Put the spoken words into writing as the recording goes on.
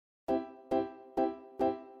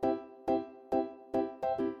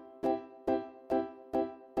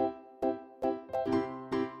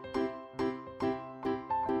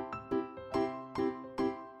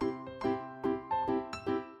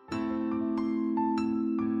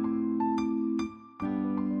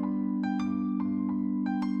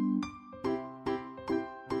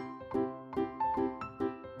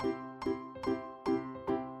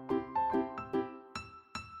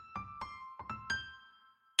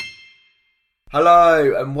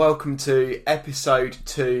Hello and welcome to episode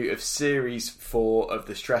 2 of series 4 of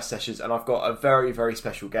the Stress Sessions, and I've got a very, very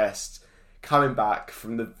special guest coming back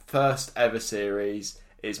from the first ever series.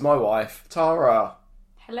 It's my wife, Tara.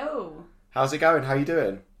 Hello. How's it going? How you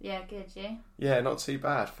doing? Yeah, good, you? Yeah, not too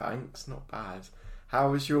bad, thanks. Not bad.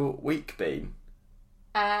 How has your week been?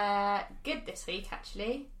 Good this week,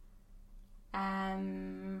 actually.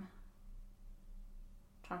 Trying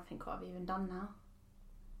to think what I've even done now.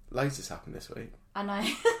 Loads has happened this week. I know.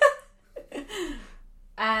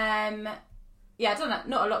 Yeah, I don't know,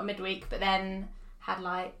 not a lot midweek, but then had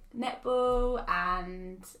like netball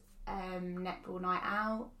and netball night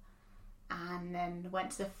out, and then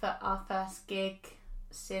went to our first gig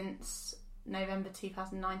since November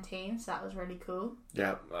 2019, so that was really cool.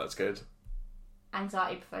 Yeah, that's good.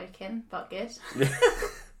 Anxiety provoking, but good. Yeah.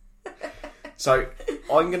 So,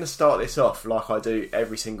 I'm going to start this off like I do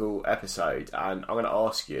every single episode, and I'm going to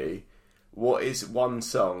ask you, what is one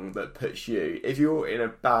song that puts you, if you're in a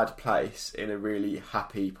bad place, in a really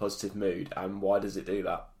happy, positive mood, and why does it do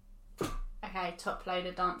that? Okay, Top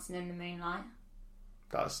Loader, Dancing in the Moonlight.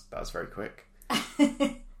 That's very quick.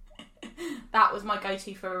 That was my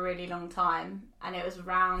go-to for a really long time, and it was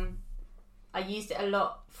around, I used it a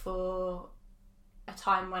lot for a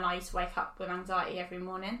time when I used to wake up with anxiety every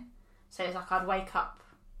morning. So it's like I'd wake up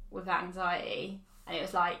with that anxiety, and it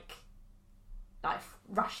was like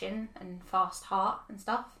rushing and fast heart and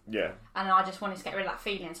stuff. Yeah. And I just wanted to get rid of that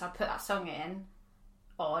feeling, so I put that song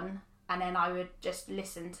on, and then I would just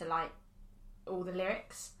listen to like all the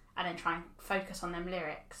lyrics, and then try and focus on them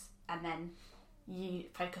lyrics, and then you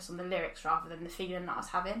focus on the lyrics rather than the feeling that I was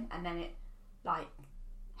having, and then it like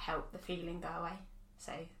helped the feeling go away.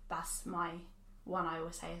 So that's my one I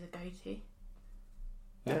always say is a go-to.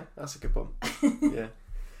 Yeah, that's a good one. Yeah.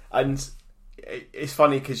 And it's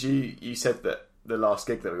funny because you said that the last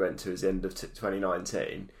gig that we went to was the end of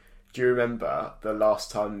 2019. Do you remember the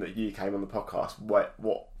last time that you came on the podcast, what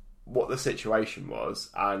the situation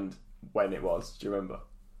was and when it was? Do you remember?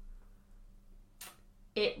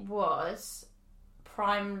 It was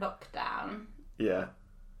prime lockdown. Yeah.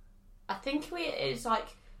 I think it was like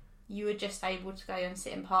you were just able to go and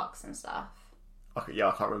sit in parks and stuff. I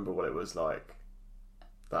can't remember what it was like.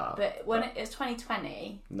 But when it was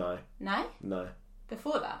 2020... No. No? No.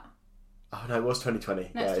 Before that? Oh, no, it was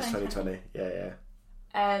 2020. No, yeah, it's 2020. Yeah.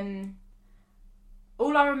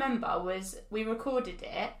 All I remember was we recorded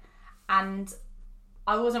it, and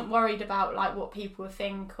I wasn't worried about like what people would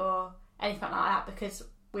think or anything like that, because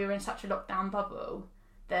we were in such a lockdown bubble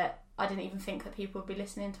that I didn't even think that people would be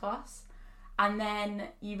listening to us. And then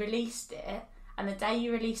you released it, and the day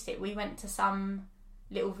you released it, we went to some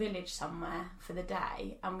little village somewhere for the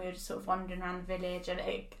day, and we were just sort of wandering around the village, and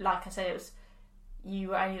like I said, it was, you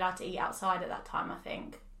were only allowed to eat outside at that time, I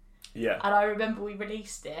think. Yeah. And I remember we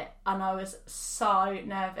released it, and I was so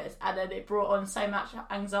nervous, and then it brought on so much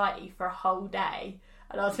anxiety for a whole day,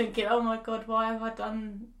 and I was thinking, oh my god, why have we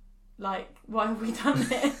done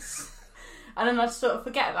this? And then I just sort of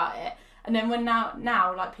forget about it. And then when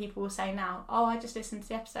now, like people will say now, oh, I just listened to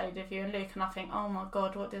the episode of you and Luke, and I think, oh my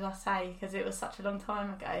god, what did I say? Because it was such a long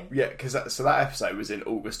time ago. Yeah, because that episode was in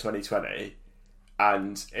August 2020,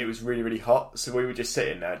 and it was really, really hot. So we were just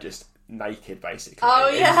sitting there, just naked, basically. Oh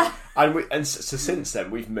yeah. So since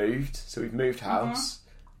then we've moved. So we've moved house,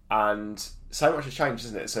 and so much has changed,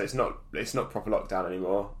 isn't it? So it's not proper lockdown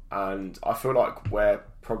anymore, and I feel like we're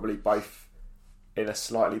probably both in a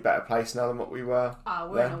slightly better place now than what we were. Oh,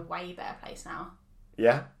 we're in a way better place now.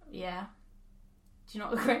 Yeah? Yeah. Do you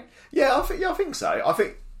not agree? Yeah, I think so. I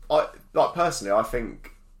think,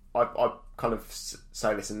 I kind of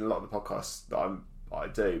say this in a lot of the podcasts that I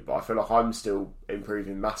do, but I feel like I'm still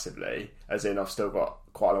improving massively, as in I've still got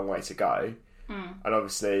quite a long way to go. And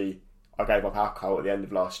obviously I gave up alcohol at the end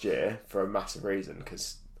of last year for a massive reason,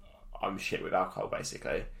 because I'm shit with alcohol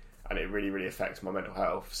basically, and it really, really affects my mental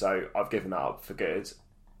health. So I've given that up for good,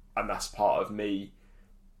 and that's part of me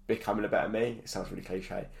becoming a better me. It sounds really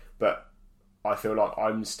cliche, but I feel like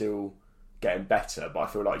I'm still getting better. But I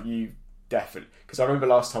feel like you definitely, because I remember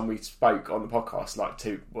last time we spoke on the podcast, like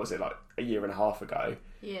a year and a half ago.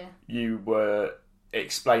 Yeah. You were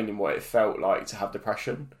explaining what it felt like to have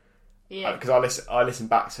depression. Yeah. Because I listened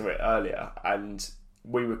back to it earlier, and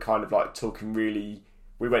we were kind of like talking really.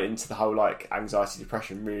 We went into the whole like anxiety,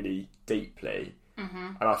 depression really deeply,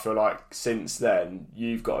 and I feel like since then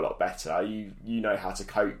you've got a lot better. You know how to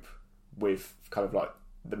cope with kind of like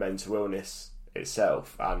the mental illness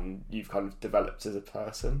itself, and you've kind of developed as a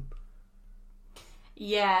person.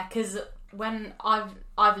 Yeah, because when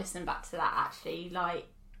I've listened back to that actually, like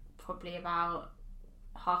probably about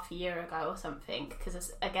half a year ago or something,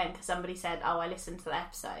 because somebody said, oh, I listened to the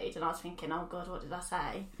episode, and I was thinking, oh god, what did I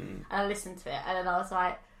say? And I listened to it, and then I was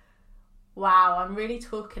like, wow, I'm really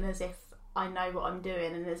talking as if I know what I'm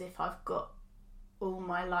doing and as if I've got all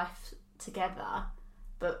my life together,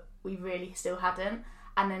 but we really still hadn't.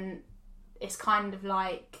 And then it's kind of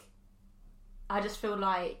like, I just feel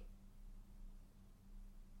like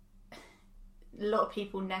a lot of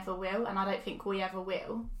people never will, and I don't think we ever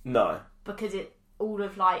will. No. Because all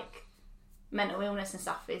of like mental illness and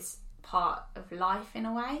stuff is part of life in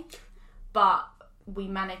a way, but we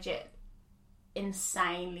manage it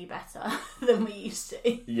insanely better than we used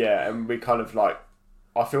to. Yeah, and we kind of like,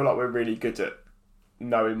 I feel like we're really good at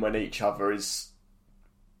knowing when each other is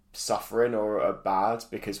suffering or are bad,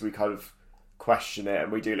 because we kind of question it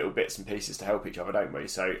and we do little bits and pieces to help each other, don't we?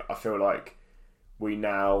 So I feel like we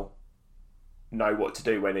now know what to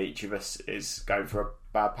do when each of us is going for a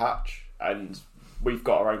bad patch, and we've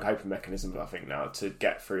got our own coping mechanisms, I think, now to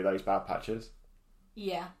get through those bad patches.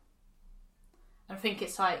 Yeah. I think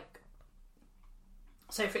it's like,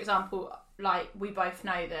 so for example, like we both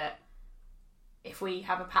know that if we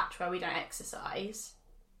have a patch where we don't exercise,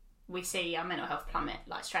 we see our mental health plummet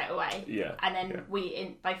like straight away. Yeah. And then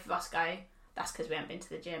both of us go, that's because we haven't been to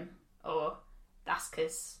the gym, or that's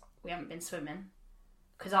because we haven't been swimming.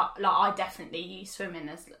 Because I definitely use swimming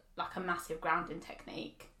as like a massive grounding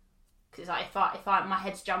technique. Because like if I my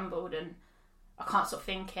head's jumbled and I can't stop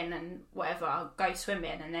thinking and whatever, I'll go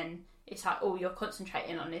swimming, and then it's like all you're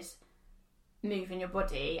concentrating on is moving your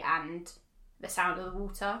body and the sound of the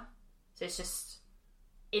water. So it's just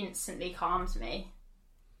instantly calms me.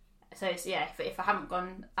 So it's, yeah, if I haven't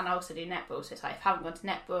gone, and I also do netball, so it's like if I haven't gone to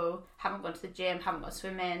netball, haven't gone to the gym, haven't gone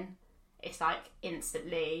swimming, it's like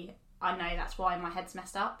instantly I know that's why my head's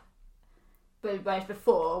messed up. But whereas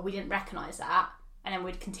before we didn't recognise that, and then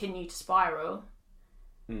we'd continue to spiral.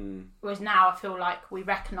 Whereas now I feel like we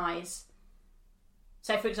recognise,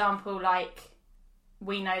 so for example, like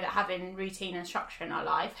we know that having routine and structure in our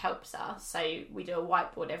life helps us, so we do a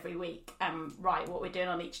whiteboard every week and write what we're doing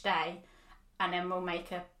on each day, and then we'll make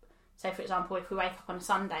so for example, if we wake up on a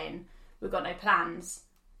Sunday and we've got no plans,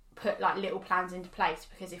 put like little plans into place,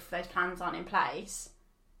 because if those plans aren't in place,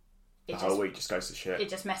 the whole week just goes to shit. It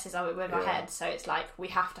just messes up with our head. So it's like we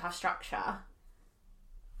have to have structure.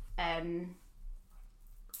 I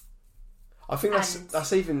think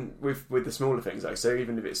that's even with the smaller things though. So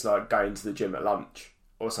even if it's like going to the gym at lunch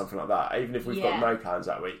or something like that, even if we've got no plans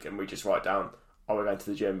that week and we just write down, oh, we're going to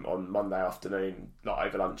the gym on Monday afternoon, like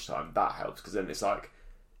over lunchtime, that helps, because then it's like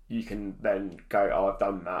you can then go, oh, I've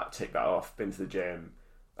done that, tick that off, been to the gym,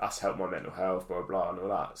 that's helped my mental health, blah blah, and all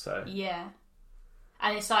that. So yeah,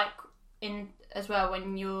 and it's like as well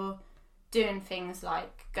when you're doing things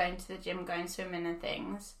like going to the gym, going swimming and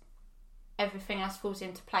things, everything else falls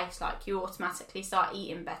into place. Like you automatically start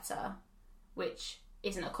eating better, which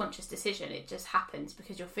isn't a conscious decision, it just happens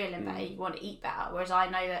because you're feeling better, you want to eat better. Whereas I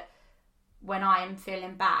know that when I am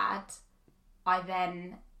feeling bad, I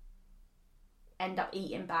then end up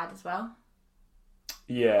eating bad as well.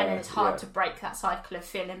 Yeah. And then it's hard to break that cycle of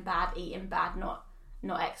feeling bad, eating bad, not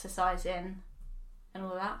exercising and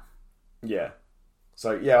all that. Yeah.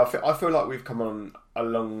 So yeah, I feel like we've come on a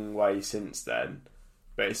long way since then,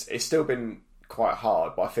 but it's still been quite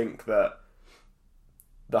hard. But I think that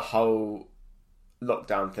the whole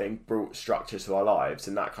lockdown thing brought structure to our lives,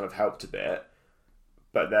 and that kind of helped a bit.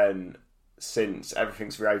 But then since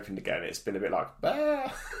everything's reopened again, it's been a bit like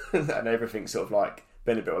bah! And everything's sort of like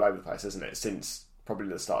been a bit all over the place, hasn't it? Since probably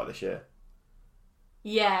the start of this year.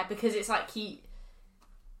 Yeah, because it's like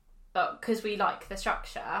because we like the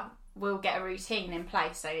structure, we'll get a routine in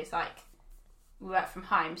place. So it's like we work from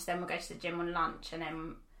home, so then we'll go to the gym on lunch, and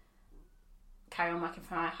then carry on working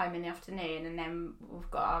from home in the afternoon, and then we've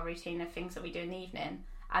got our routine of things that we do in the evening.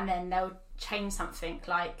 And then they'll change something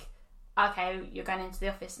like, okay, you're going into the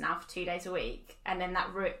office now for 2 days a week, and then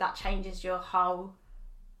that changes your whole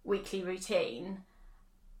weekly routine,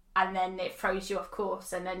 and then it throws you off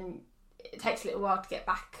course, and then it takes a little while to get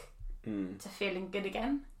back to feeling good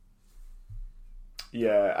again.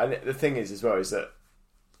 Yeah, and the thing is as well is that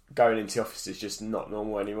going into the office is just not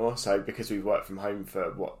normal anymore. So because we've worked from home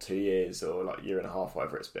for 2 years or like a year and a half,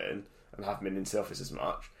 whatever it's been, and haven't been into the office as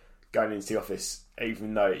much, going into the office,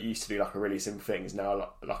 even though it used to be like a really simple thing, is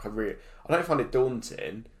now like a real. I don't find it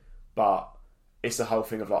daunting, but it's the whole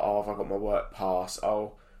thing of like, oh, have I got my work pass?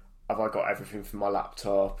 Oh, have I got everything from my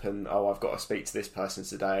laptop? And oh, I've got to speak to this person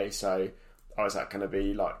today. So, oh, is that going to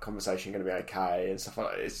be like conversation going to be okay and stuff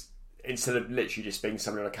like that? It's instead of literally just speaking to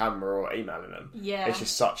somebody on a camera or emailing them. Yeah, it's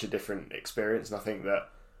just such a different experience, and I think that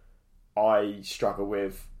I struggle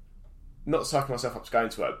with not psyching myself up to going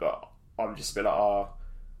to work, but I'm just a bit like,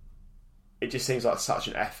 it just seems like such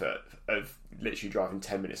an effort of literally driving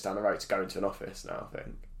 10 minutes down the road to go into an office now, I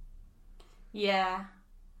think. Yeah.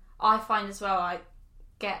 I find as well I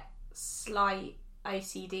get slight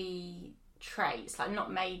OCD traits, like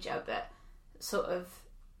not major, but sort of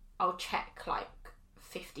I'll check like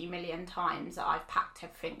 50 million times that I've packed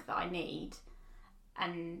everything that I need.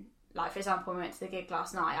 And like, for example, when we went to the gig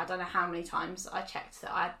last night, I don't know how many times I checked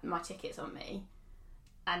that I had my tickets on me.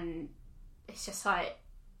 And it's just like,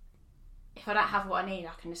 if I don't have what I need,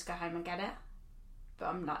 I can just go home and get it. But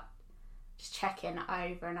I'm like, just checking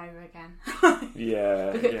over and over again.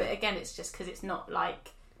 Yeah. But again, it's just because it's not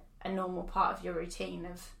like a normal part of your routine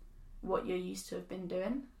of what you're used to have been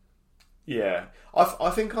doing. Yeah. I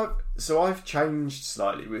think I've changed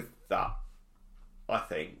slightly with that. I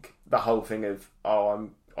think the whole thing of,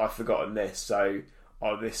 I've forgotten this, so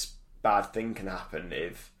this bad thing can happen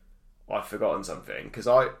if I've forgotten something. Because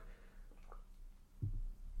I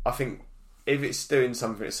think if it's doing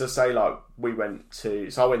something, so say like I went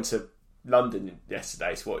to London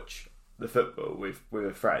yesterday to watch the football with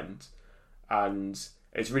a friend, and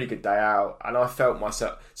it's a really good day out, and I felt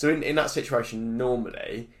myself. So in that situation,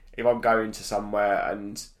 normally if I'm going to somewhere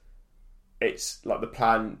and it's like the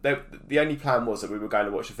plan, the only plan was that we were going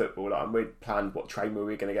to watch the football, and we'd planned what train we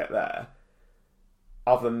were going to get there.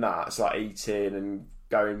 Other than that, it's like eating and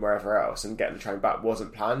going wherever else and getting the train back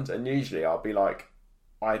wasn't planned. And usually I'll be like,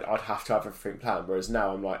 I'd have to have everything planned. Whereas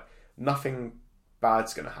now I'm like, nothing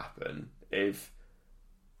bad's going to happen if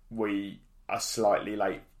we are slightly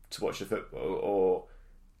late to watch the football, or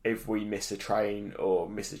if we miss a train or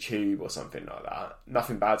miss a tube or something like that.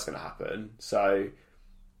 Nothing bad's going to happen. So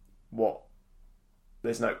what's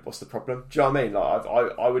the problem? Do you know what I mean? Like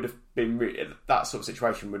I would have been that sort of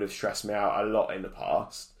situation would have stressed me out a lot in the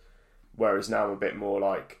past. Whereas now I'm a bit more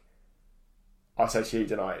like, I say to you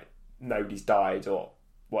tonight, nobody's died or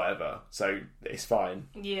whatever, so it's fine.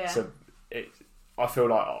 Yeah. So I feel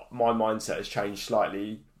like my mindset has changed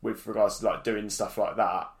slightly with regards to like doing stuff like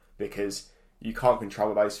that, because you can't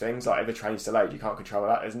control those things. Like if a train's delayed, you can't control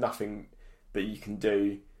that. There's nothing that you can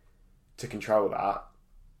do to control that.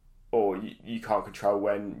 Or you can't control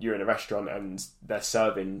when you're in a restaurant and they're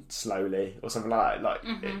serving slowly or something like that.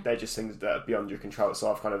 Like they're just things that are beyond your control. So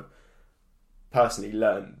I've kind of personally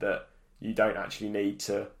learned that you don't actually need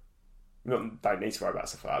to, don't need to worry about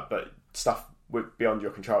stuff like that. But stuff beyond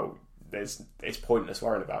your control, it's pointless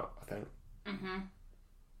worrying about, I think.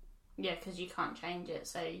 Yeah, because you can't change it,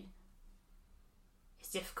 so it's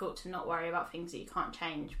difficult to not worry about things that you can't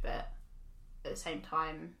change. But at the same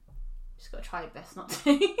time, just got to try your best not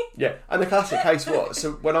to. Yeah, and the classic case was,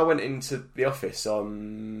 so when I went into the office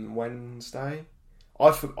on Wednesday,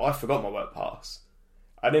 I forgot my work pass.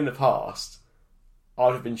 And in the past,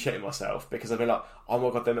 I'd have been shitting myself because I've been like, oh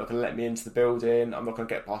my god, they're not going to let me into the building, I'm not going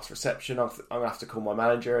to get past reception, I'm going to have to call my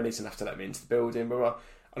manager and he's going to have to let me into the building, blah, blah.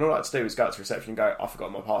 And all I had to do was go out to reception and go, I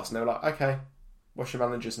forgot my pass. And they were like, okay, what's your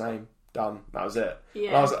manager's name? Done. That was it. Yeah.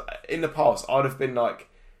 And I was in the past, I'd have been like,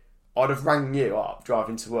 I'd have rang you up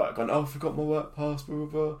driving to work, gone, I forgot my work pass, blah, blah,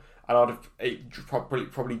 blah. And I'd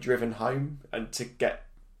have probably driven home and to get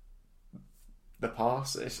the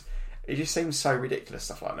pass. It just seems so ridiculous,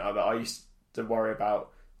 stuff like that I used to worry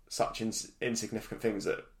about such insignificant things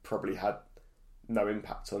that probably had no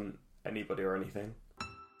impact on anybody or anything.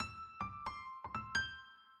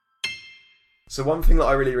 So one thing that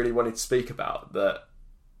I really, really wanted to speak about that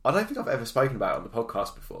I don't think I've ever spoken about on the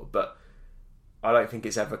podcast before, but I don't think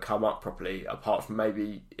it's ever come up properly, apart from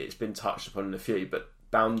maybe it's been touched upon in a few, but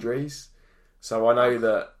boundaries. So I know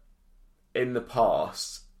that in the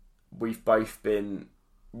past, we've both been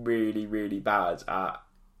really, really bad at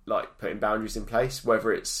like putting boundaries in place,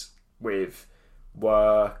 whether it's with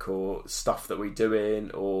work or stuff that we do in,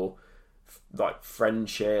 or like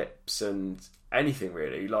friendships and anything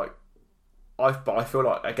really. Like I feel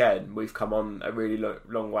like, again, we've come on a really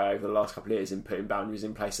long way over the last couple of years in putting boundaries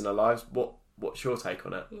in place in our lives. What's your take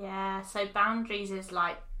on it? Yeah, so boundaries is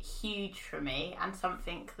like huge for me and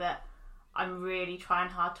something that I'm really trying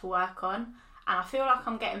hard to work on. And I feel like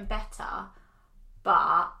I'm getting better,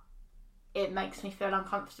 but it makes me feel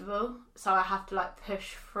uncomfortable. So I have to like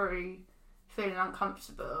push through feeling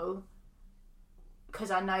uncomfortable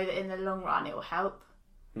because I know that in the long run it will help.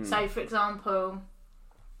 So for example,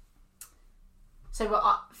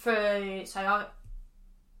 I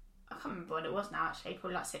can't remember what it was now actually,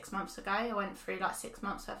 probably like 6 months ago, I went through like 6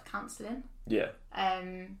 months worth of counselling. Yeah.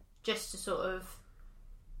 Just to sort of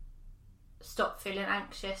stop feeling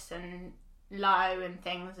anxious and low and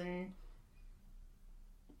things, and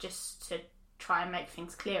just to try and make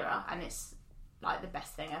things clearer, and it's like the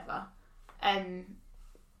best thing ever. And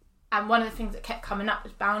one of the things that kept coming up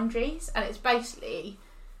was boundaries. And it's basically,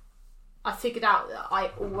 I figured out that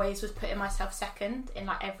I always was putting myself second in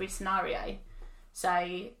like every scenario. So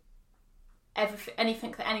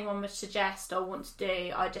anything that anyone would suggest or want to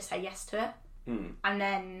do, I'd just say yes to it. And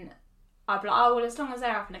then I'd be like, oh, well, as long as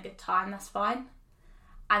they're having a good time, that's fine.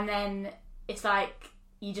 And then it's like,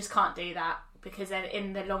 you just can't do that, because then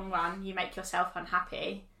in the long run, you make yourself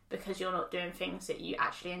unhappy because you're not doing things that you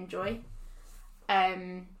actually enjoy.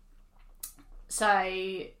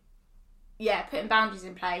 So, yeah, putting boundaries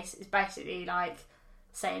in place is basically like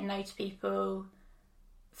saying no to people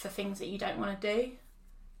for things that you don't want to do,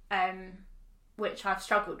 which I've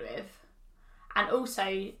struggled with. And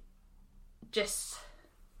also just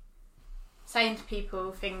saying to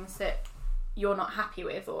people things that you're not happy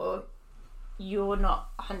with or you're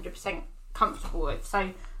not 100% comfortable with.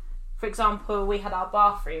 So, for example, we had our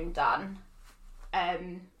bathroom done at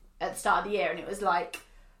the start of the year, and it was like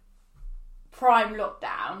prime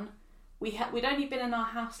lockdown. We'd only been in our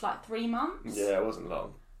house like 3 months. Yeah, it wasn't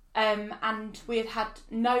long. And we had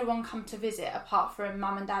no one come to visit apart from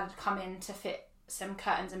Mum and Dad had come in to fit some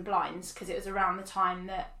curtains and blinds, because it was around the time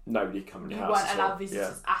that nobody come in your house. You weren't allowed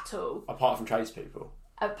visitors at all. Apart from tradespeople.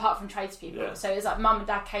 Yeah. So it was like Mum and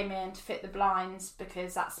Dad came in to fit the blinds,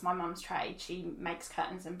 because that's my mum's trade. She makes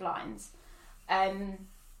curtains and blinds.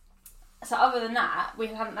 So other than that, we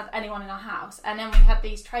hadn't had anyone in our house. And then we had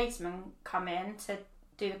these tradesmen come in to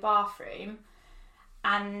do the bathroom,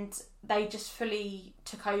 and they just fully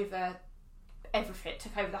took over everything,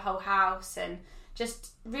 took over the whole house, and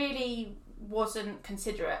just really wasn't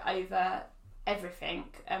considerate over everything.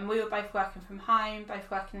 And we were both working from home,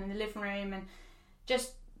 both working in the living room, and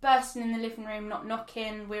just bursting in the living room, not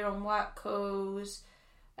knocking. We're on work calls.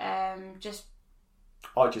 I just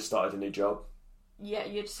started a new job. Yeah,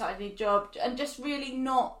 you just started a new job, and just really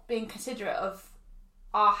not being considerate of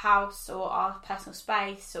our house or our personal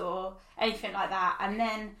space or anything like that. And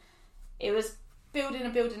then it was building,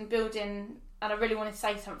 and I really wanted to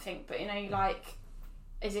say something, but like,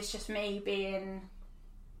 is this just me being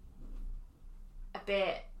a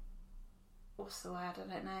bit, what's the word,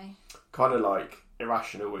 I don't know, kind of like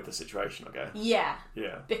irrational with the situation, I guess. Yeah.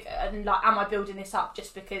 And like, am I building this up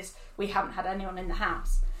just because we haven't had anyone in the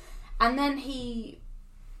house? And then he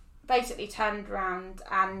basically turned around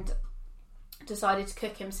and decided to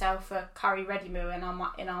cook himself a curry ready meal in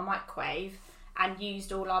our microwave, and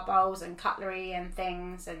used all our bowls and cutlery and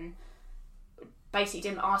things, and basically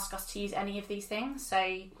didn't ask us to use any of these things. So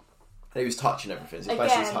he was touching everything. So he was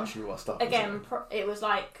basically touching all our stuff. Again, it was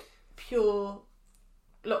like pure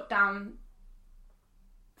lockdown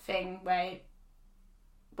thing where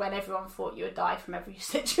when everyone thought you would die from every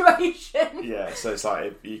situation. Yeah, so it's like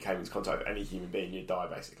if you came into contact with any human being, you'd die,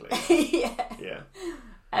 basically. Yeah.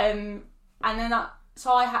 And then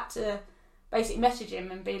I had to basically message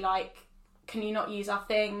him and be like, can you not use our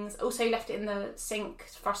things? Also, he left it in the sink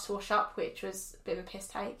for us to wash up, which was a bit of a piss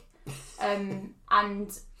take.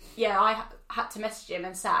 And yeah, I had to message him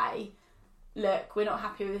and say, look, we're not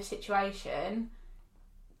happy with the situation.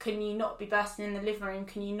 Can you not be bursting in the living room?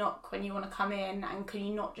 Can you knock when you want to come in? And can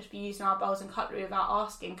you not just be using our bowls and cutlery without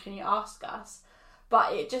asking? Can you ask us?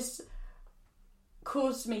 But it just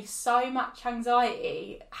caused me so much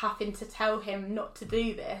anxiety having to tell him not to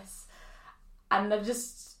do this. And I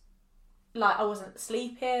just, like, I wasn't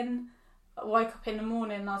sleeping. I woke up in the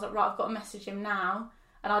morning and I was like, right, I've got to message him now.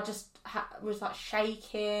 And I just was like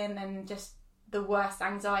shaking and just the worst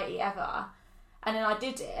anxiety ever. And then I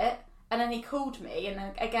did it. And then he called me, and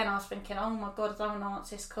again I was thinking, oh my God, I don't want to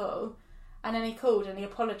answer this call. And then he called and he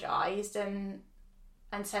apologised and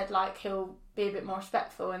said like he'll be a bit more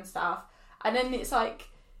respectful and stuff. And then it's like,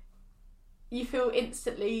 you feel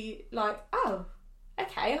instantly like, oh,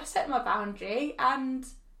 okay, I set my boundary and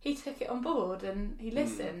he took it on board and he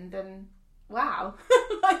listened and wow.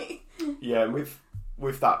 Like, yeah, and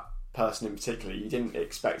with that person in particular, you didn't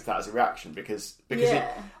expect that as a reaction because yeah.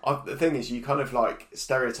 The thing is, you kind of like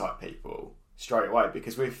stereotype people straight away,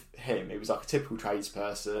 because with him it was like a typical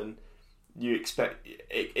tradesperson. You expect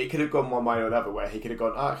it could have gone one way or another, where he could have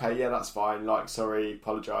gone, oh, okay, yeah, that's fine, like, sorry,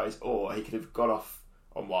 apologise, or he could have gone off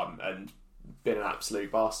on one and been an absolute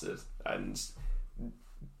bastard and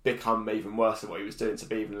become even worse at what he was doing, to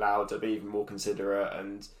be even louder, be even more considerate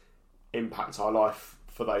and impact our life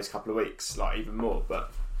for those couple of weeks, like, even more.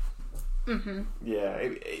 But yeah,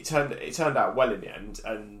 it turned out well in the end,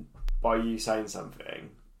 and by you saying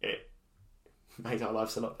something, it made our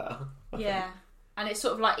lives a lot better. Yeah, and it's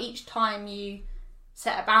sort of like each time you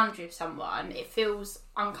set a boundary with someone, it feels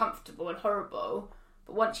uncomfortable and horrible,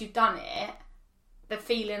 but once you've done it, the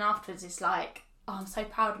feeling afterwards is like, oh, I'm so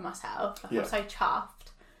proud of myself, like I'm so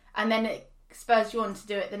chuffed, and then it spurs you on to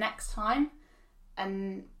do it the next time,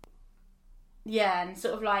 and and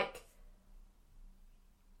sort of like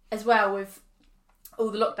as well with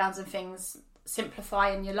all the lockdowns and things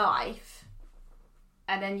simplifying your life,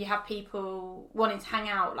 and then you have people wanting to hang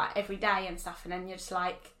out like every day and stuff, and then you're just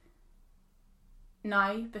like,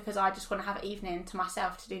 no, because I just want to have an evening to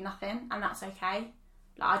myself to do nothing, and that's okay.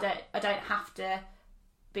 Like I don't have to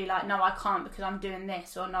be like, no, I can't because I'm doing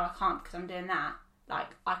this, or no, I can't because I'm doing that. Like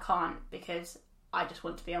I can't because I just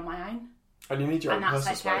want to be on my own. And you need your own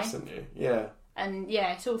personal space, don't you? Yeah. And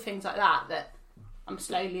it's all things like that I'm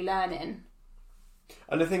slowly learning.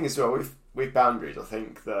 And the thing as well with boundaries, I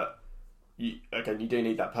think that you do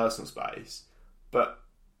need that personal space, but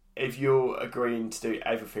if you're agreeing to do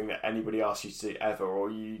everything that anybody asks you to do ever, or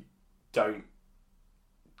you don't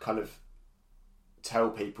kind of tell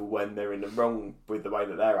people when they're in the wrong with the way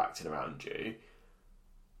that they're acting around you,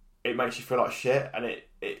 it makes you feel like shit, and it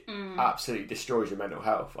absolutely destroys your mental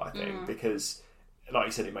health, I think, because like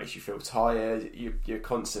you said, it makes you feel tired. You're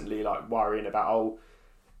constantly like worrying about, oh,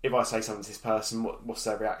 if I say something to this person, what's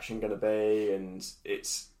their reaction going to be? And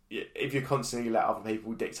if you constantly let other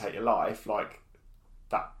people dictate your life, like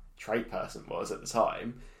that trade person was at the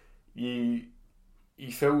time, you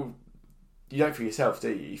feel, you don't feel yourself, do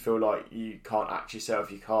you? You feel like you can't act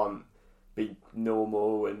yourself, you can't be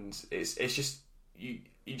normal, and it's just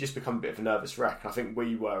you just become a bit of a nervous wreck. And I think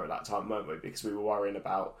we were at that time, weren't we? Because we were worrying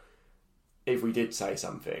about if we did say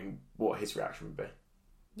something, what his reaction would be.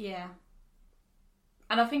 Yeah.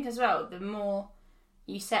 And I think as well, the more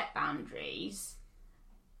you set boundaries,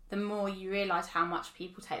 the more you realise how much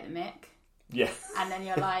people take the mick. Yeah. And then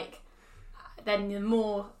you're like, then the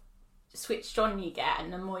more switched on you get,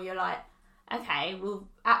 and the more you're like, okay, well,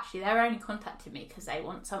 actually, they're only contacting me because they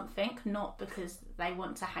want something, not because they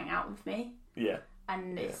want to hang out with me. Yeah.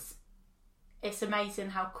 And it's amazing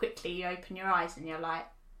how quickly you open your eyes and you're like,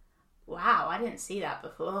 wow, I didn't see that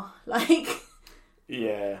before. Like,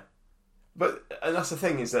 yeah. And that's the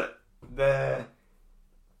thing, is that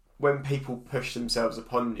when people push themselves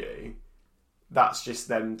upon you, that's just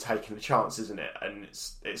them taking a chance, isn't it? And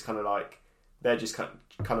it's kind of like they're just kind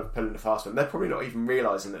of pulling the fast one. They're probably not even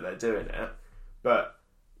realising that they're doing it, but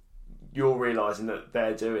you're realising that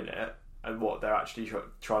they're doing it and what they're actually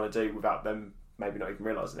trying to do without them maybe not even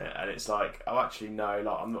realising it. And it's like, oh, actually, no,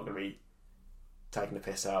 like I'm not going to be taking the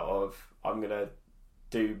piss out of. I'm going to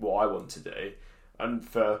do what I want to do. And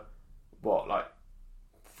for,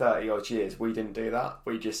 30 odd years, we didn't do that.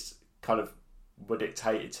 We just kind of were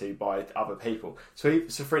dictated to by other people. So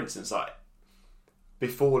for instance, like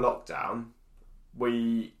before lockdown,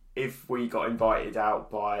 if we got invited out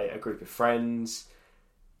by a group of friends,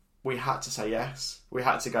 we had to say yes. We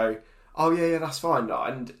had to go, oh yeah, that's fine.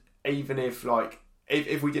 And even if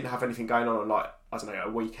if we didn't have anything going on like, I don't know,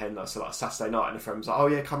 a weekend, so like a Saturday night, and a friend was like, oh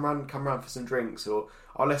yeah, come round for some drinks, or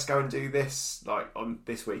oh, let's go and do this like on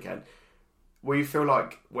this weekend, we feel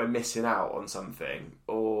like we're missing out on something,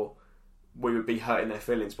 or we would be hurting their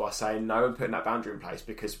feelings by saying no and putting that boundary in place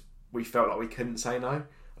because we felt like we couldn't say no. And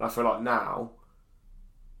I feel like now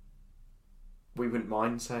we wouldn't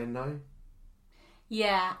mind saying no.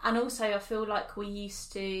 Yeah, and also I feel like we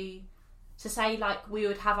used to say like we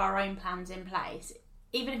would have our own plans in place,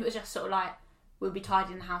 even if it was just sort of like we'll be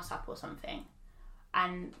tidying the house up or something,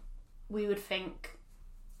 and we would think,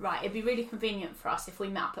 right, it'd be really convenient for us if we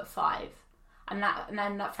met up at 5, and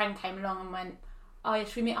then that friend came along and went, oh yeah,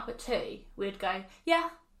 should we meet up at 2? We'd go, yeah,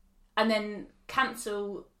 and then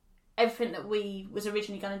cancel everything that we was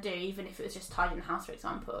originally going to do, even if it was just tidying the house, for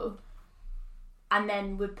example, and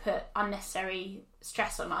then would put unnecessary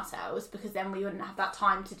stress on ourselves because then we wouldn't have that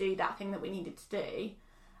time to do that thing that we needed to do,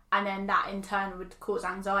 and then that in turn would cause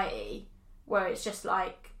anxiety, where it's just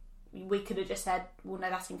like we could have just said, well, no,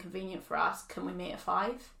 that's inconvenient for us, can we meet at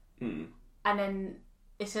 5? And then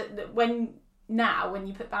it's when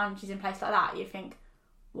you put boundaries in place like that, you think,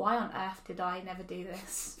 why on earth did I never do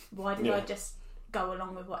this? Why did I just go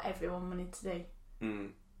along with what everyone wanted to do?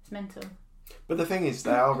 It's mental. But the thing is,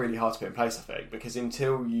 they are really hard to put in place, I think, because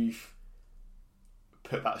until you've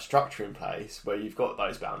put that structure in place where you've got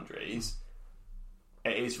those boundaries,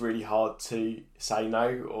 it is really hard to say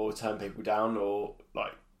no or turn people down or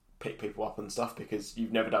like pick people up on stuff because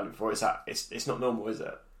you've never done it before. It's not normal, is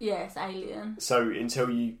it? Yeah, it's alien. So until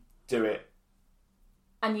you do it,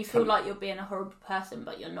 and you feel like you're being a horrible person,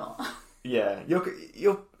 but you're not. Yeah,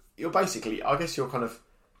 you're basically, I guess you're kind of,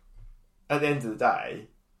 at the end of the day,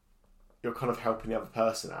 you're kind of helping the other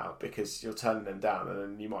person out because you're turning them down, and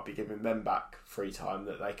then you might be giving them back free time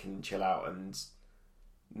that they can chill out and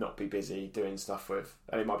not be busy doing stuff with,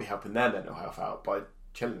 and it might be helping their mental health out by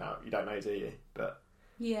chilling out. You don't know, do you? But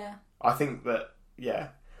yeah, I think that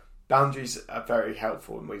boundaries are very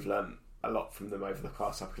helpful, and we've learned a lot from them over the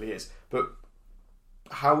past couple of years. But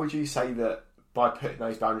how would you say that by putting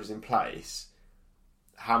those boundaries in place,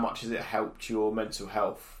 how much has it helped your mental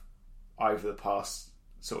health over the past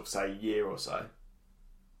sort of say year or so?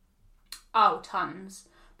 Oh, tons.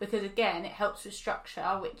 Because again, it helps with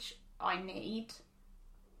structure, which I need.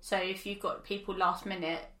 So if you've got people last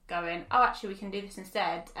minute going, oh, actually we can do this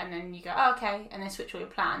instead, and then you go, oh, okay, and then switch all your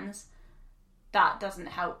plans, that doesn't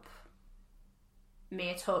help me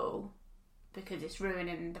at all, because it's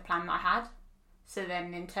ruining the plan that I had. So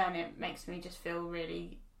then in turn it makes me just feel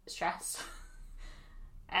really stressed.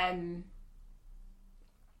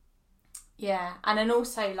 Yeah, and then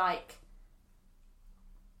also like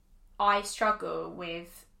I struggle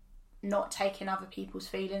with not taking other people's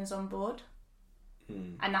feelings on board.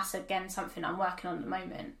 And that's again something I'm working on at the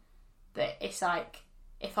moment. But it's like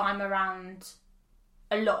if I'm around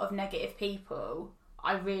a lot of negative people,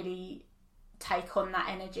 I really take on that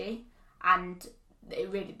energy, and it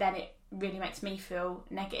really makes me feel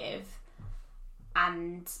negative,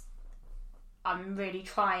 and I'm really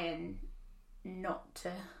trying not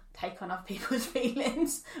to take on other people's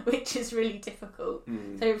feelings, which is really difficult.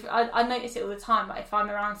 So I notice it all the time. Like if I'm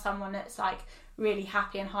around someone that's like really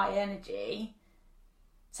happy and high energy,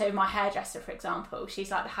 so my hairdresser, for example,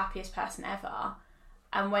 she's like the happiest person ever,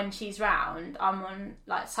 and when she's round, I'm on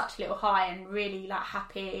like such a little high and really like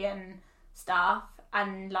happy and stuff,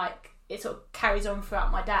 and like it sort of carries on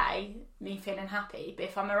throughout my day, me feeling happy. But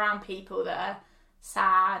if I'm around people that are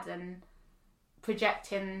sad and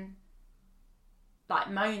projecting like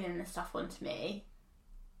moaning and stuff onto me,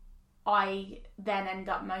 I then end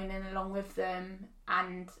up moaning along with them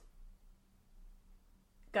and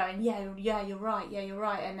going, yeah, you're right,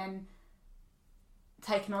 and then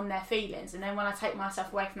taking on their feelings. And then when I take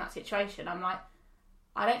myself away from that situation, I'm like,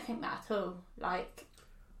 I don't think that at all. Like,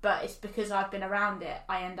 but it's because I've been around it,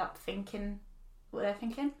 I end up thinking what they're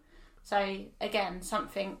thinking. So again,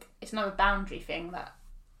 it's another boundary thing that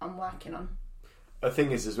I'm working on. The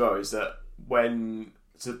thing is as well is that when,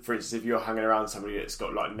 so for instance, if you're hanging around somebody that's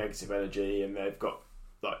got like negative energy and they've got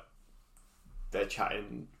like, they're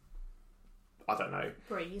chatting, I don't know,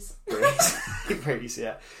 breeze,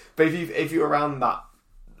 yeah. But if you're around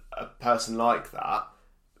a person like that,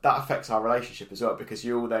 that affects our relationship as well, because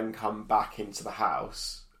you'll then come back into the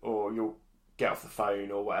house, or you'll get off the phone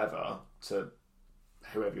or whatever to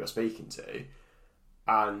whoever you're speaking to,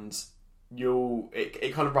 and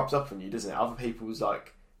it kind of rubs off on you, doesn't it? Other people's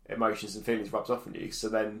like emotions and feelings rubs off on you, so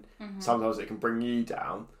then sometimes it can bring you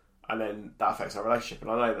down, and then that affects our relationship. And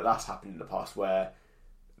I know that that's happened in the past where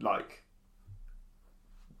like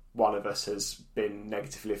one of us has been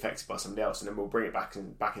negatively affected by somebody else, and then we'll bring it back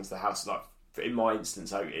into the house. Like in my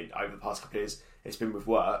instance, over the past couple of years, it's been with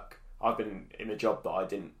work. I've been in a job that I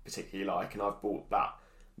didn't particularly like, and I've brought that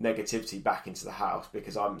negativity back into the house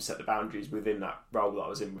because I haven't set the boundaries within that role that I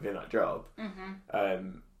was in within that job.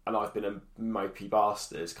 And I've been a mopey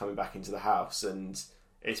bastard coming back into the house, and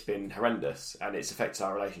it's been horrendous, and it's affected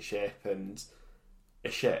our relationship, and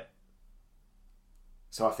it's shit.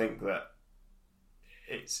 So I think that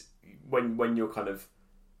it's when you're kind of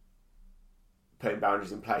putting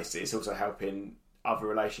boundaries in place, it's also helping other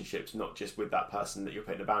relationships, not just with that person that you're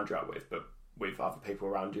putting a boundary up with, but with other people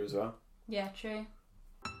around you as well. Yeah, true.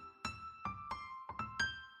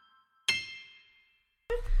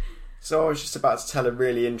 So I was just about to tell a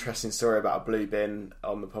really interesting story about a blue bin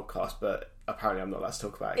on the podcast, but apparently I'm not allowed to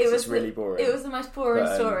talk about it because it's really boring. It was the most boring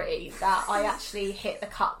story that I actually hit the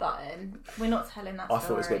cut button. We're not telling that story. I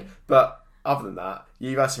thought it was good. But other than that,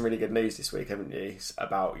 you've had some really good news this week, haven't you,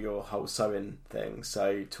 about your whole sewing thing.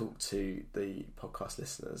 So talk to the podcast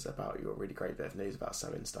listeners about your really great bit of news about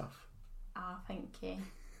sewing stuff. Oh, thank you.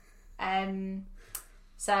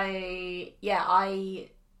 So, yeah, I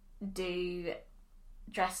do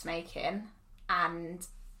dressmaking, and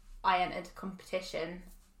I entered a competition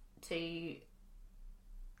to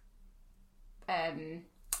I've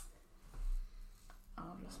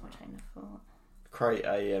lost my train of thought. Create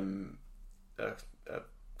a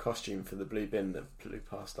costume for the blue bin that flew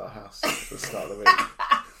past our house at the start of the week.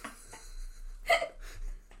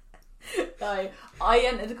 So I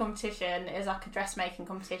entered a competition. It was like a dressmaking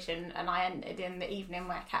competition, and I entered in the evening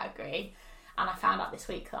wear category, and I found out this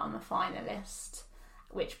week that I'm a finalist,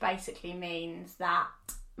 which basically means that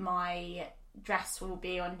my dress will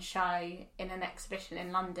be on show in an exhibition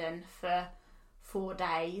in London for 4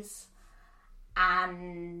 days,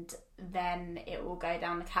 and then it will go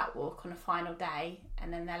down the catwalk on a final day,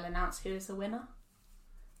 and then they'll announce who is the winner.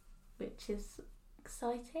 which is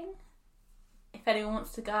exciting. If anyone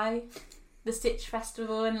wants to go, the Stitch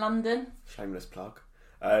Festival in London. Shameless plug.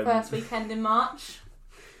 First weekend in March.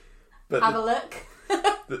 Have a look.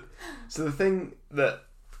 So the thing that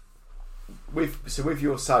with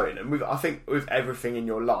your sewing and I think with everything in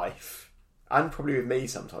your life, and probably with me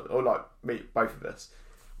sometimes, or like me, both of us,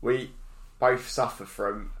 we both suffer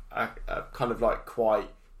from a kind of like quite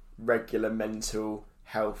regular mental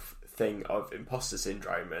health thing of imposter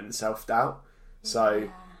syndrome and self-doubt. So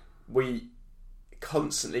we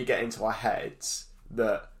constantly get into our heads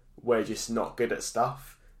that we're just not good at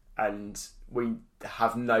stuff, and we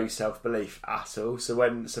have no self-belief at all. So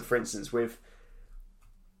for instance, with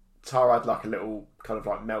Tara had like a little kind of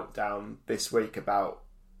like meltdown this week about,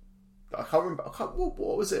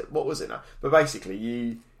 what was it now? But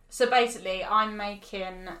basically I'm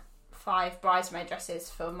making 5 bridesmaid dresses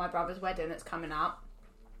for my brother's wedding that's coming up,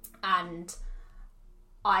 and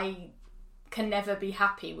I can never be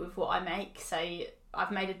happy with what I make. So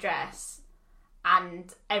I've made a dress,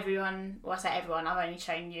 and everyone, well, I say everyone, I've only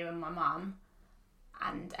shown you and my mum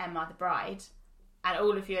and Emma the bride, and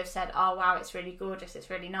all of you have said, oh wow, it's really gorgeous, it's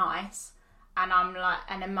really nice. And I'm like,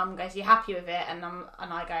 and then mum goes, you happy with it? And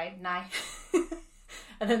I go, no.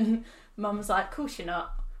 And then mum's like, of course you're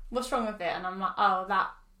not, what's wrong with it? And I'm like, oh,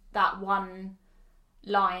 that one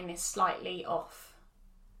line is slightly off.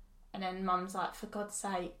 And then mum's like, for God's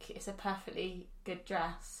sake, it's a perfectly good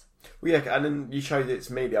dress. Well, yeah, and then you showed it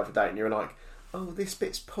to me the other day, and you were like, oh, this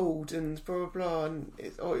bit's pulled and blah blah blah, and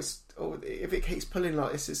if it keeps pulling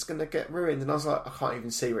like this, it's gonna get ruined. And I was like, I can't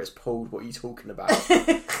even see where it's pulled. What are you talking about?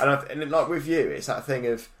 and like with you, it's that thing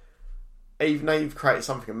of, even though you've created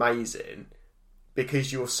something amazing,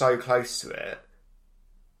 because you're so close to it,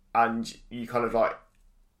 and you kind of like,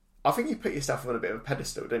 I think you put yourself on a bit of a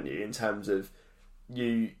pedestal, didn't you? In terms of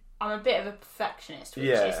you, I'm a bit of a perfectionist, which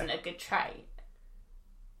isn't a good trait.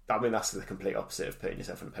 I mean, that's the complete opposite of putting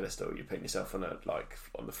yourself on a pedestal. You're putting yourself on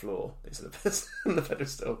on the floor instead of on the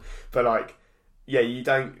pedestal. But like, yeah, you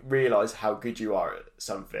don't realise how good you are at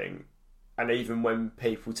something, and even when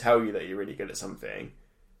people tell you that you're really good at something,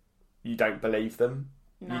 you don't believe them.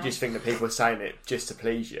 No. You just think that people are saying it just to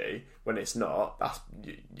please you, when it's not.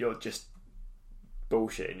 You're just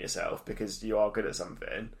bullshitting yourself, because you are good at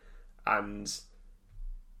something, and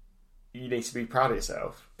you need to be proud of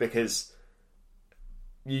yourself, because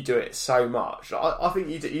you do it so much. Like, I think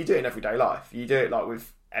you do it in everyday life. You do it like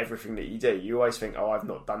with everything that you do. You always think, oh, I've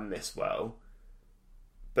not done this well.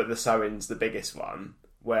 But the sewing's the biggest one,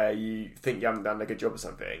 where you think you haven't done a good job of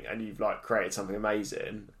something, and you've like created something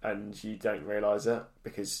amazing, and you don't realise it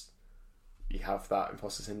because you have that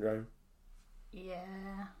imposter syndrome.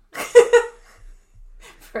 Yeah.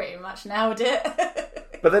 Pretty much nailed it.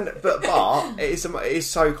 But it is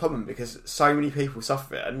so common, because so many people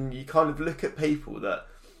suffer it, and you kind of look at people that.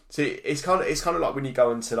 So it's kind of like when you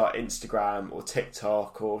go onto like Instagram or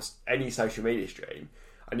TikTok or any social media stream,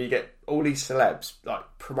 and you get all these celebs like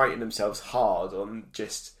promoting themselves hard on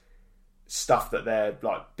just stuff that they're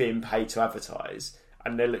like being paid to advertise,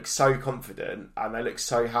 and they look so confident and they look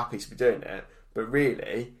so happy to be doing it, but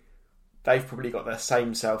really they've probably got their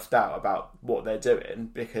same self-doubt about what they're doing,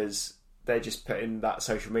 because they're just putting that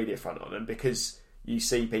social media front on. And because you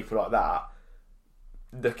see people like that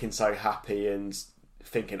looking so happy and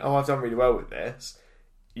thinking, oh, I've done really well with this,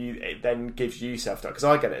 it then gives you self-doubt. Because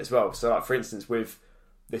I get it as well. So like, for instance, with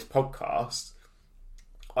this podcast,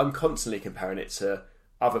 I'm constantly comparing it to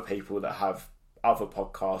other people that have other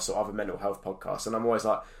podcasts or other mental health podcasts, and I'm always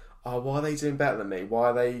like, oh, why are they doing better than me? Why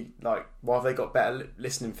have they got better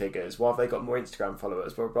listening figures? Why have they got more Instagram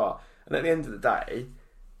followers? Blah, blah, blah. And at the end of the day,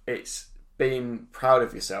 it's being proud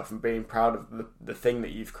of yourself and being proud of the thing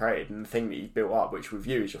that you've created and the thing that you've built up, which with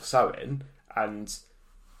you is your sewing, and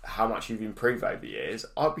how much you've improved over the years.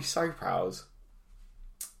 I'd be so proud.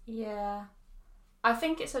 Yeah. I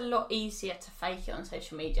think it's a lot easier to fake it on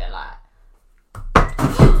social media, like...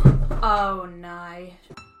 Oh no.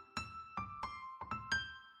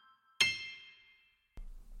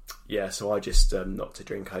 Yeah, so I just knocked a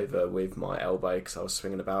drink over with my elbow because I was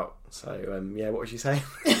swinging about. So, yeah, what was you saying?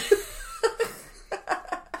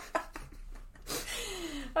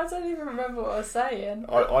 I don't even remember what I was saying.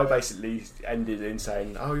 I basically ended in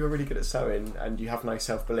saying, oh, you're really good at sewing and you have no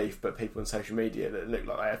self-belief, but people on social media that look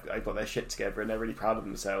like they've got their shit together and they're really proud of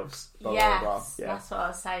themselves. Blah, yes, blah, blah. Yeah, that's what I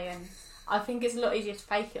was saying. I think it's a lot easier to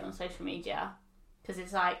fake it on social media, because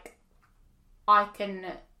it's like, I can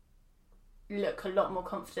look a lot more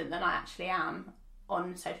confident than I actually am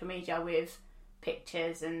on social media with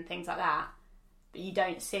pictures and things like that. But you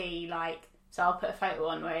don't see, like, so I'll put a photo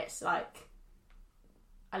on where it's like,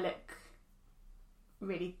 I look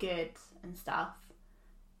really good and stuff,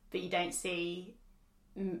 but you don't see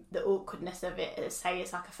the awkwardness of it. Say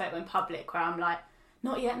it's like a photo in public where I'm like,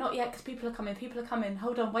 not yet, because people are coming,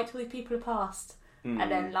 hold on, wait till these people are past.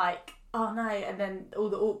 And then like, oh no, and then all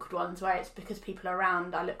the awkward ones where it's because people are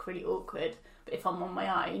around, I look really awkward, but if I'm on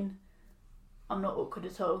my own, I'm not awkward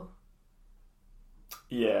at all.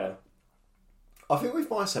 Yeah. I think with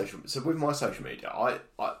my social media, I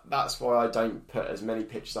that's why I don't put as many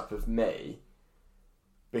pictures up of me,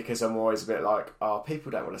 because I'm always a bit like, oh,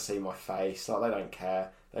 people don't want to see my face, like they don't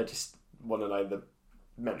care, they just want to know the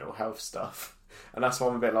mental health stuff, and that's why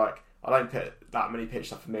I'm a bit like, I don't put that many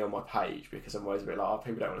pictures up of me on my page, because I'm always a bit like, oh,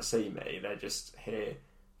 people don't want to see me, they're just here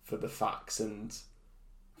for the facts. And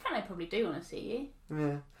I think they probably do want to see you.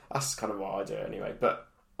 Yeah, that's kind of what I do anyway, but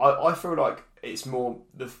I feel like it's more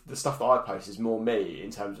the stuff that I post is more me, in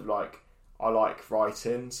terms of like, I like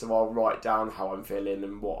writing, so I'll write down how I'm feeling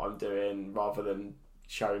and what I'm doing rather than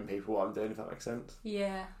showing people what I'm doing, if that makes sense.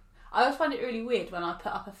 Yeah. I always find it really weird when I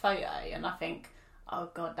put up a photo and I think, oh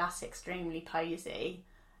god, that's extremely posy,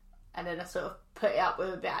 and then I sort of put it up with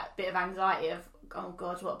a bit of anxiety of, oh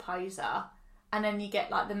god, what a poser, and then you get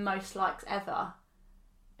like the most likes ever,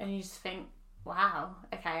 and you just think, wow,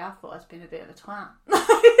 okay, I thought I was being a bit of a twat.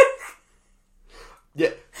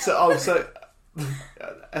 Yeah. So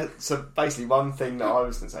basically, one thing that I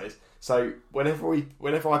was going to say is, so whenever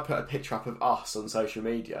I put a picture up of us on social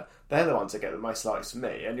media, they're the ones that get the most likes from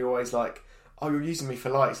me, and you're always like, oh, you're using me for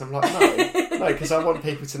likes. I'm like, no, because I want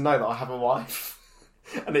people to know that I have a wife,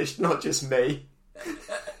 and it's not just me.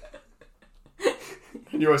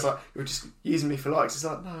 And you're always like, you're just using me for likes. It's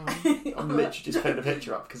like, no, I'm literally just putting a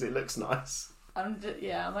picture up because it looks nice. I'm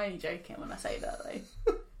only joking when I say that though.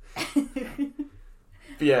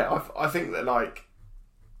 But yeah, I think that like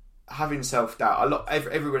having self-doubt,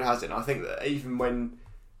 everyone has it, and I think that even when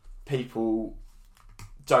people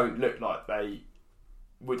don't look like they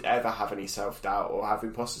would ever have any self-doubt or have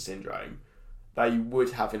imposter syndrome, they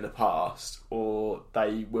would have in the past, or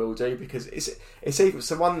they will do, because it's even,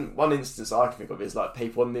 so one instance I can think of is like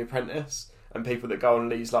people on The Apprentice and people that go on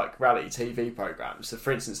these like reality TV programs. So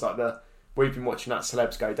for instance, like we've been watching that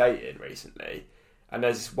Celebs Go Dating recently, and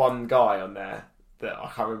there's this one guy on there that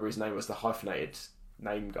I can't remember his name, was the hyphenated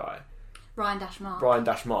name guy. Brian Dash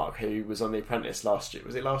Mark, who was on The Apprentice last year.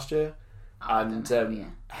 Was it last year? And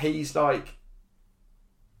he's like,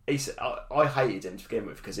 I hated him to begin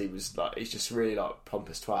with, because he's just really like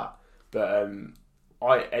pompous twat. But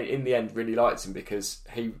I in the end really liked him, because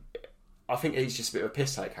I think he's just a bit of a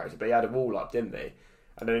piss take character, but he had a wall up, didn't he?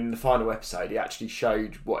 And then in the final episode, he actually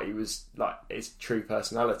showed what he was like, his true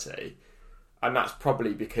personality. And that's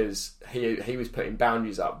probably because he was putting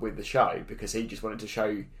boundaries up with the show, because he just wanted to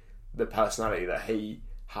show the personality that he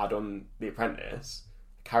had on The Apprentice,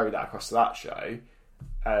 carry that across to that show,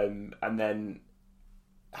 and then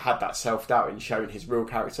had that self-doubt in showing his real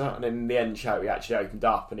character. And in the end show, he actually opened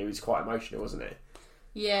up, and he was quite emotional, wasn't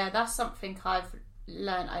he? Yeah, that's something I've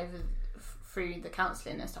learned through the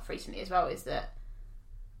counselling and stuff recently as well, is that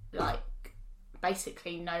like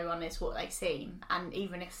basically no one is what they seem, and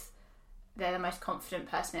even if they're the most confident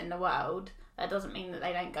person in the world, that doesn't mean that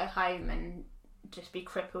they don't go home and just be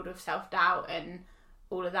crippled with self-doubt and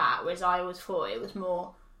all of that. Whereas I always thought it was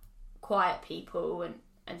more quiet people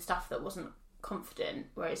and stuff that wasn't confident,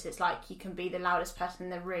 whereas it's like you can be the loudest person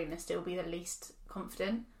in the room and still be the least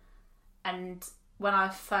confident. And when I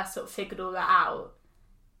first sort of figured all that out,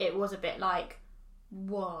 it was a bit like,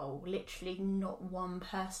 whoa, literally not one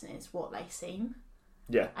person is what they seem.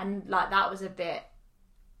 Yeah. And like that was a bit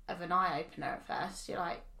of an eye-opener at first. You're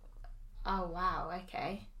like, oh wow,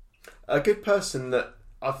 okay. A good person to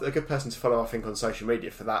follow, I think, on social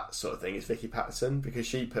media for that sort of thing is Vicky Patterson, because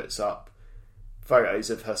she puts up photos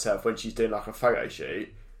of herself when she's doing like a photo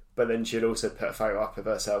shoot, but then she'll also put a photo up of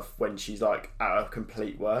herself when she's like at her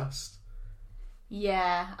complete worst.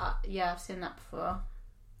 Yeah, I've seen that before.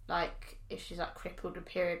 Like if she's like crippled with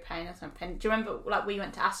period pain or something. Do you remember like we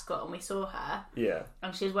went to Ascot and we saw her? Yeah.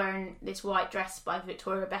 And she was wearing this white dress by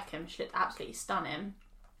Victoria Beckham. She looked absolutely stunning.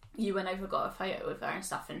 You went over, got a photo with her and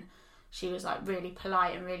stuff, and she was like really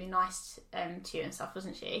polite and really nice to you and stuff,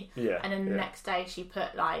 wasn't she? Yeah. And then the next day she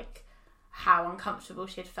put like how uncomfortable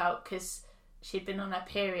she'd felt because she'd been on her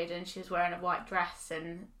period and she was wearing a white dress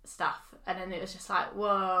and stuff. And then it was just like,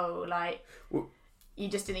 whoa, like you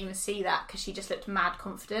just didn't even see that because she just looked mad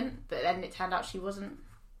confident, but then it turned out she wasn't.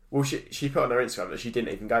 Well, she put on her Instagram that she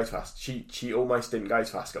didn't even go to Ascot. She almost didn't go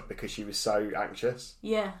to Ascot because she was so anxious.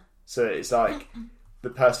 Yeah. So it's like the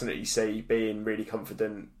person that you see being really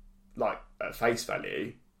confident, like at face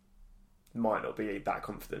value, might not be that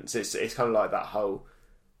confident. So it's kind of like that whole,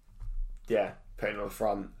 putting on the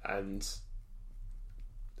front, and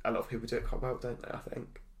a lot of people do it quite well, don't they, I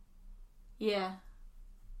think? Yeah.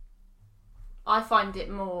 I find it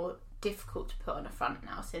more difficult to put on a front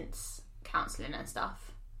now since counselling and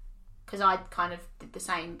stuff. Because I kind of did the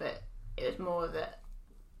same, but it was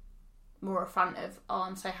more a front of, oh,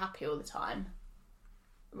 I'm so happy all the time.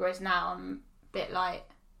 Whereas now I'm a bit like,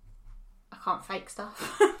 I can't fake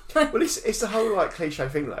stuff. Well, it's the whole like cliche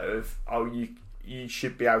thing though of, oh, you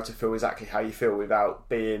should be able to feel exactly how you feel without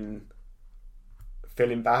feeling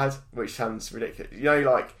bad, which sounds ridiculous. You know,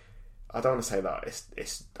 like, I don't want to say that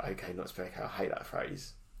it's okay not to be okay. I hate that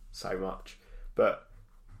phrase so much, but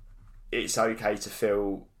it's okay to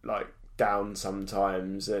feel like down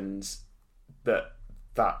sometimes, and that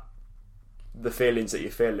the feelings that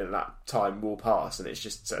you're feeling at that time will pass, and it's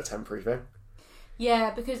just a temporary thing.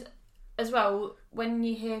 Yeah, because as well, when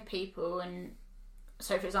you hear people, and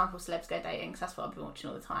so for example, celebs go dating, because that's what I've been watching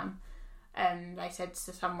all the time. They said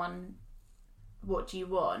to someone, "What do you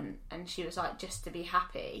want?" And she was like, "Just to be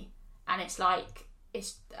happy." And it's like,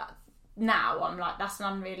 it's now I'm like, that's an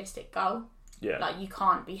unrealistic goal. Yeah, like you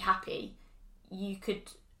can't be happy. You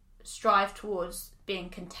could strive towards being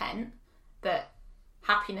content, but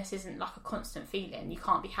happiness isn't like a constant feeling. You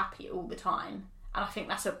can't be happy all the time. And I think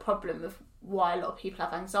that's a problem of why a lot of people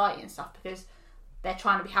have anxiety and stuff, because they're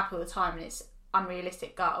trying to be happy all the time, and it's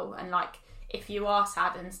unrealistic goal. And like, if you are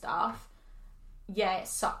sad and stuff, yeah, it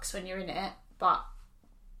sucks when you're in it, but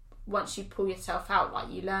once you pull yourself out,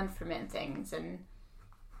 like, you learn from it and things, and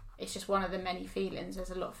it's just one of the many feelings.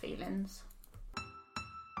 There's a lot of feelings.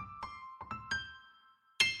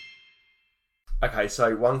 Okay,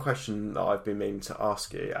 so one question that I've been meaning to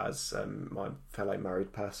ask you as my fellow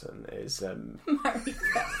married person is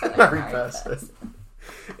married person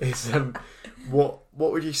is what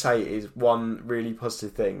would you say is one really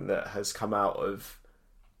positive thing that has come out of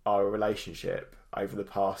our relationship over the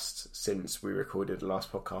past, since we recorded the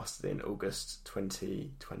last podcast in August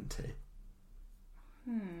 2020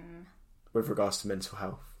 with regards to mental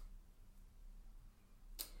health?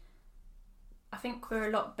 I think we're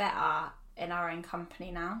a lot better in our own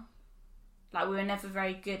company now. Like, we were never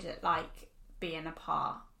very good at like being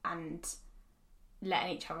apart and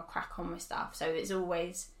letting each other crack on with stuff. So it's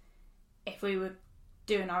always, if we were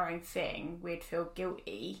doing our own thing, we'd feel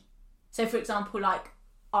guilty. So for example, like,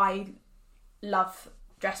 I love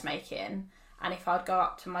dressmaking, and if I'd go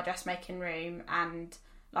up to my dressmaking room, and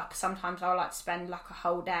like sometimes I like to spend like a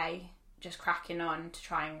whole day just cracking on to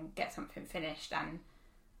try and get something finished, and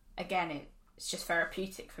again it's just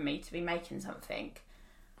therapeutic for me to be making something,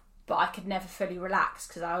 but I could never fully relax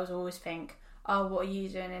because I was always think, oh, what are you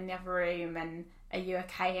doing in the other room, and are you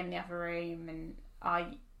okay in the other room, and are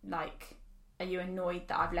you annoyed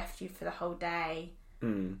that I've left you for the whole day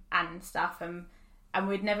and stuff, and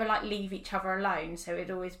we'd never like leave each other alone. So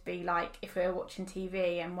it'd always be like, if we were watching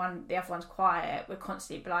TV and the other one's quiet, we'd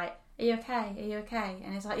constantly be like, are you okay? Are you okay?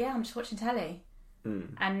 And it's like, yeah, I'm just watching telly.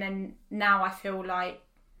 And then now I feel like,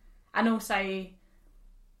 and also I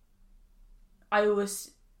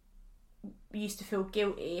always used to feel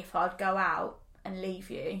guilty if I'd go out and leave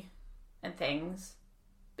you and things.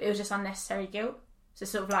 But it was just unnecessary guilt. So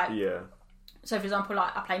sort of like, yeah. So for example,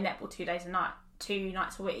 like, I play netball 2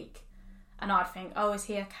 nights a week. And I'd think, oh, is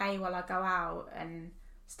he okay while I go out and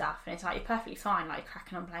stuff? And it's like, you're perfectly fine, like,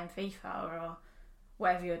 cracking on playing FIFA or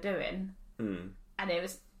whatever you're doing. And it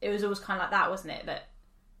was always kind of like that, wasn't it? That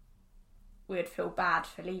we'd feel bad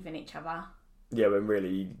for leaving each other. Yeah, when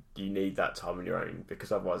really you need that time on your own,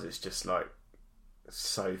 because otherwise it's just like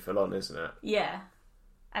so full on, isn't it? Yeah.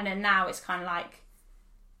 And then now it's kind of like,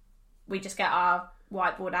 we just get our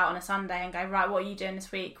whiteboard out on a Sunday and go, right, what are you doing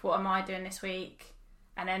this week? What am I doing this week?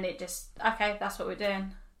 And then it just, okay, that's what we're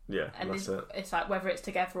doing. Yeah, and that's it. It's like, whether it's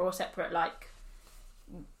together or separate, like,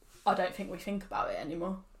 I don't think we think about it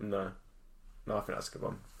anymore. No, I think that's a good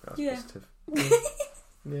one. That's positive.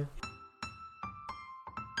 Yeah.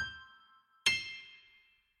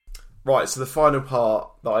 Right, so the final part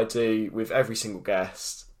that I do with every single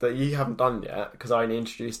guest that you haven't done yet, because I only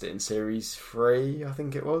introduced it in series 3, I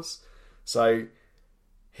think it was. So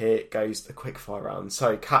here goes the quickfire round.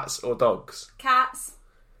 So, cats or dogs? Cats.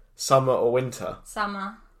 Summer or winter?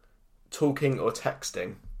 Summer. Talking or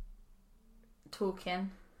texting?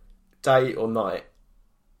 Talking. Day or night?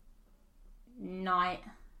 Night.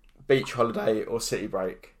 Beach holiday or city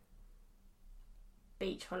break?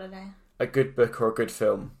 Beach holiday. A good book or a good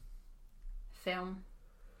film? Film.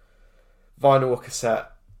 Vinyl or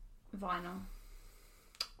cassette? Vinyl.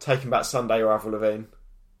 Taking Back Sunday or Avril Lavigne?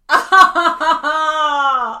 Oh,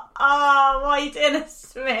 why are you doing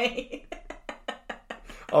this to me?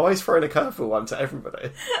 I'm always throwing a curveball one to everybody.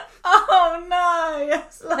 Oh Oh no!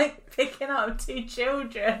 It's like picking up 2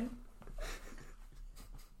 children.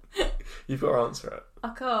 You've got to answer it.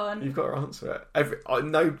 I can't. You've got to answer it.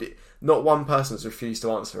 Nobody, not one person has refused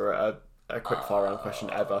to answer a quick fire round question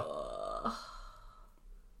ever.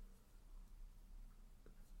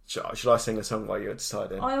 Should I sing a song while you're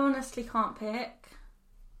deciding? I honestly can't pick.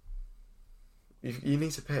 You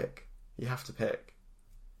need to pick. You have to pick.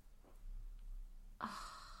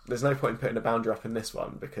 There's no point in putting a boundary up in this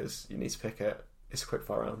one because you need to pick it. It's a quick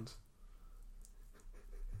fire round.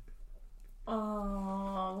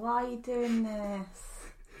 Oh, why are you doing this?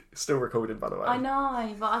 It's still recorded, by the way. I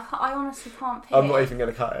know, but I honestly can't pick. I'm not even going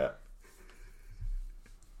to cut it.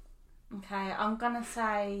 Okay, I'm going to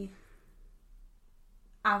say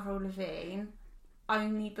Avril Lavigne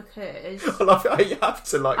only because I love how you have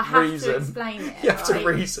to I have reason. to explain it. You have to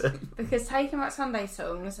reason. Because Taking Back Sunday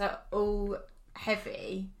songs are all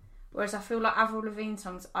heavy, whereas I feel like Avril Lavigne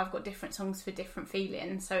songs, I've got different songs for different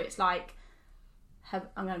feelings. So it's like,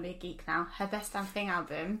 I'm going to be a geek now. Her Best Damn Thing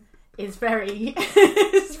album is very,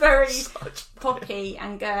 poppy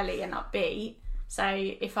and girly and upbeat. So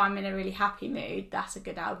if I'm in a really happy mood, that's a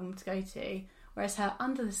good album to go to. Whereas her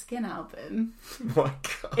Under the Skin album My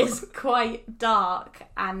God. is quite dark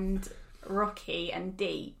and rocky and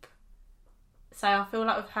deep. So I feel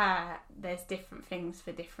like with her, there's different things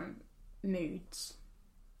for different moods.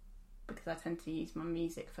 Because I tend to use my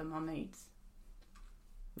music for my moods.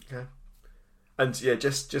 Okay. And yeah,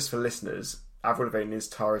 just for listeners, Avril Lavigne is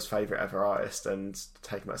Tara's favourite ever artist, and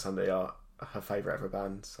Taking Back Sunday are her favourite ever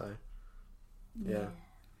band. So yeah.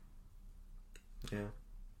 Cool.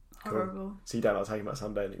 Horrible. So you don't like Taking Back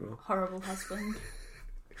Sunday anymore? Horrible husband.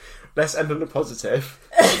 Let's end on a positive.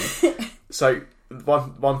 So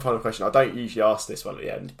one final question. I don't usually ask this one at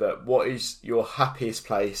the end, but what is your happiest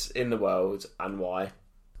place in the world and why?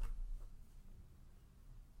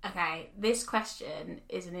 Okay, this question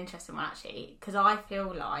is an interesting one actually, because I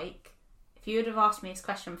feel like if you would have asked me this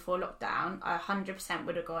question before lockdown, I 100%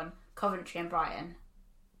 would have gone Coventry and Brighton,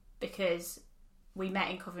 because we met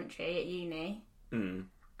in Coventry at uni,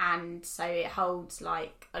 and so it holds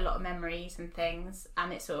like a lot of memories and things,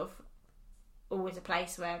 and it's sort of always a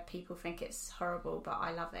place where people think it's horrible, but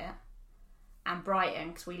I love it. And Brighton,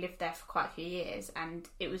 because we lived there for quite a few years, and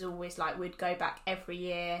it was always like we'd go back every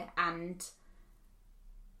year and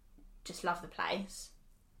just love the place.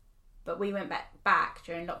 But we went back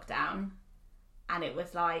during lockdown, and it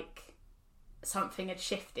was like something had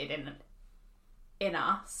shifted in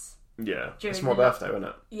us. Yeah, it's my birthday, wasn't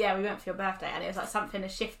it? Yeah, we went for your birthday, and it was like something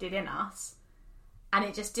had shifted in us, and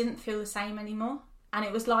it just didn't feel the same anymore. And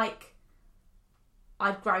it was like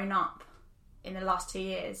I'd grown up in the last 2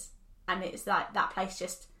 years, and it's like that place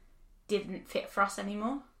just didn't fit for us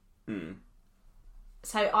anymore.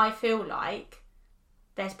 So I feel like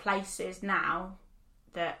there's places now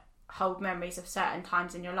that hold memories of certain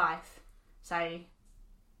times in your life. So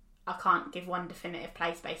I can't give one definitive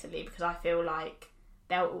place basically, because I feel like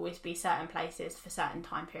there'll always be certain places for certain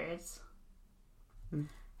time periods.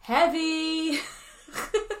 Heavy!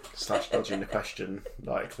 / dodging the question,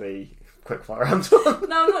 like the quickfire round one.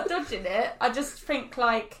 No, I'm not dodging it. I just think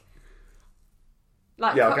like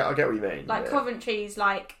yeah, I get what you mean. Like Coventry's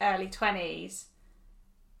like early 20s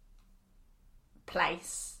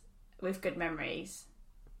place with good memories.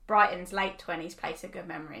 Brighton's late 20s place of good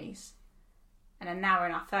memories. And then now we're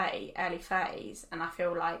in our early 30s, and I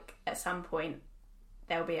feel like at some point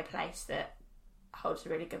there'll be a place that holds a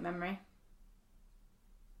really good memory.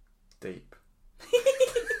 Deep.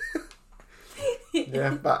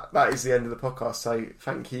 Yeah, that is the end of the podcast. So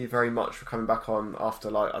thank you very much for coming back on after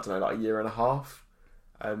like a year and a half,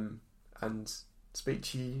 and speak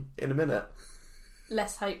to you in a minute.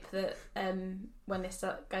 Let's hope that when this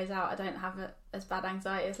goes out, I don't have as bad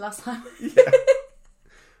anxiety as last time. Yeah.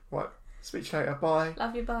 Right. Speak to you later. Bye.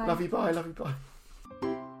 Love you. Bye. Love you. Bye. Love you. Bye.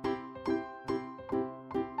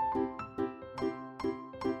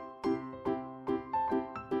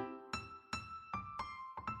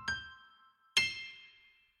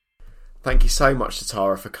 Thank you so much to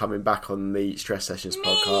Tara for coming back on the Stress Sessions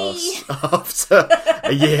podcast after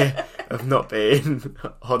a year of not being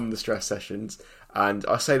on the Stress Sessions. And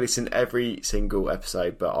I say this in every single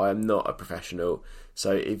episode, but I am not a professional.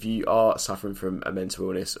 So if you are suffering from a mental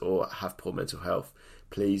illness or have poor mental health,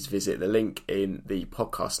 please visit the link in the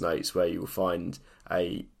podcast notes where you will find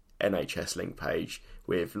a NHS link page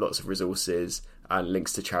with lots of resources and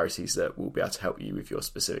links to charities that will be able to help you with your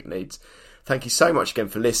specific needs. Thank you so much again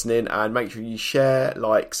for listening, and make sure you share,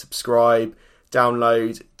 like, subscribe,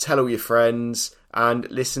 download, tell all your friends, and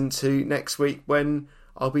listen to next week when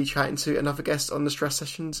I'll be chatting to another guest on the Stress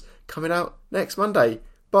Sessions coming out next Monday.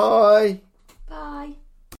 Bye.